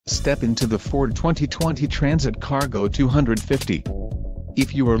step into the Ford 2020 Transit Cargo 250.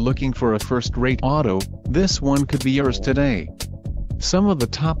 If you are looking for a first-rate auto, this one could be yours today. Some of the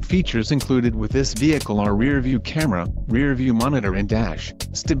top features included with this vehicle are rear-view camera, rear-view monitor and dash,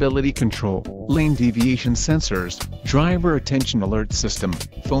 stability control, lane deviation sensors, driver attention alert system,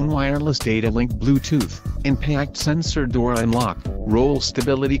 phone wireless data link Bluetooth, impact sensor door unlock, roll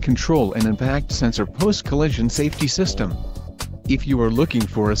stability control and impact sensor post-collision safety system. If you are looking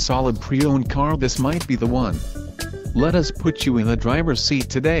for a solid pre-owned car, this might be the one. Let us put you in the driver's seat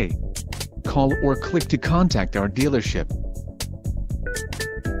today. Call or click to contact our dealership.